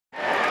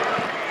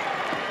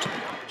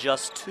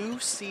Just 2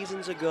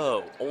 seasons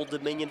ago, Old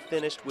Dominion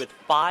finished with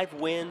 5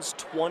 wins,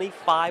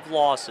 25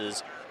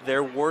 losses,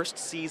 their worst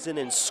season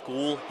in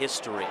school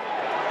history.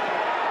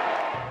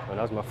 Well,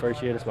 that was my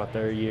first year. This is my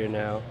 3rd year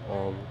now.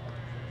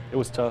 It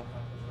was tough.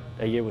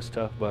 That year was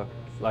tough, but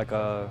like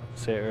I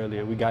said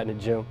earlier, we got in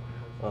the gym,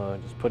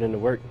 just put in the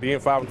work. Being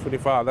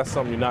 5-25, that's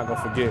something you're not going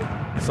to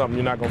forget. Something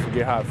you're not going to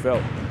forget how it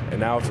felt. And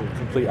now it's a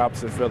complete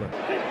opposite feeling.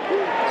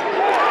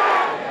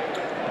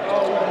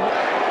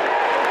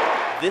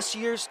 This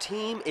year's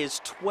team is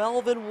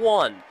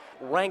 12-1,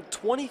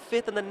 ranked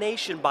 25th in the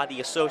nation by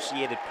the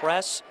Associated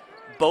Press,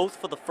 both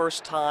for the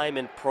first time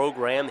in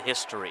program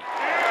history.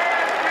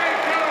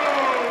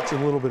 It's a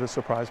little bit of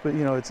surprise, but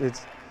you know,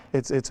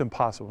 it's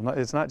impossible.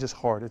 It's not just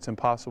hard, it's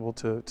impossible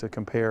to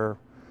compare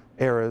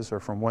eras or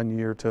from one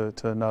year to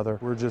another.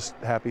 We're just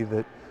happy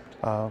that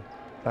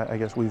I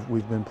guess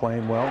we've been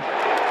playing well.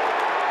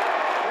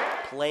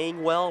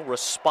 Playing well,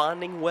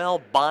 responding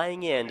well,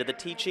 buying into the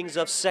teachings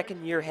of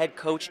 2nd-year head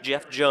coach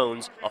Jeff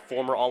Jones, a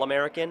former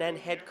All-American and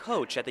head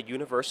coach at the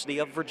University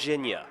of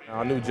Virginia.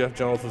 I knew Jeff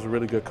Jones was a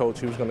really good coach.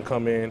 He was going to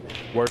come in,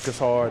 work us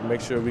hard, make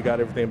sure we got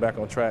everything back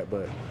on track.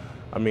 But,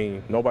 I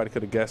mean, nobody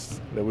could have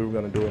guessed that we were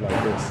going to do it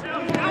like this.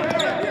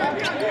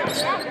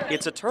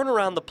 It's a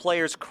turnaround the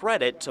players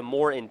credit to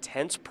more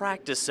intense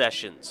practice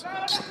sessions.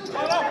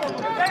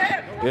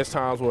 There's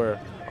times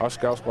where our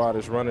scout squad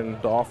is running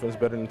the offense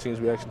better than the teams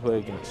we actually play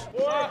against.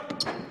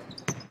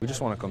 We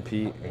just want to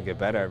compete and get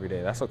better every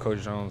day. That's what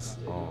Coach Jones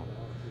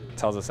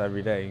tells us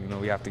every day. You know,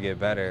 we have to get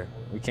better.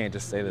 We can't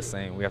just stay the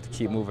same. We have to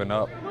keep moving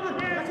up.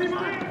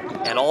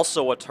 And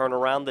also a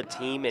turnaround the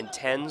team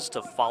intends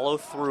to follow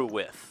through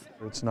with.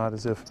 It's not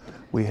as if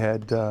we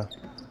had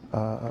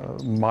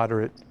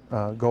moderate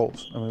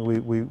goals. I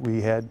mean,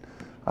 we had,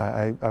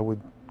 I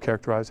would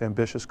characterize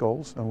ambitious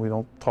goals, and we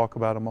don't talk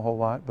about them a whole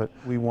lot, but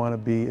we want to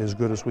be as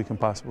good as we can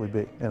possibly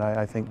be, and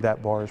I think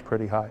that bar is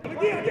pretty high.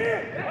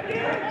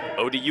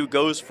 ODU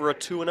goes for a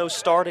 2-0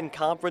 start in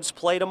conference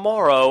play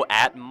tomorrow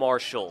at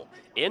Marshall.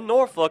 In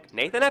Norfolk,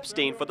 Nathan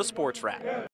Epstein for the Sports Wrap.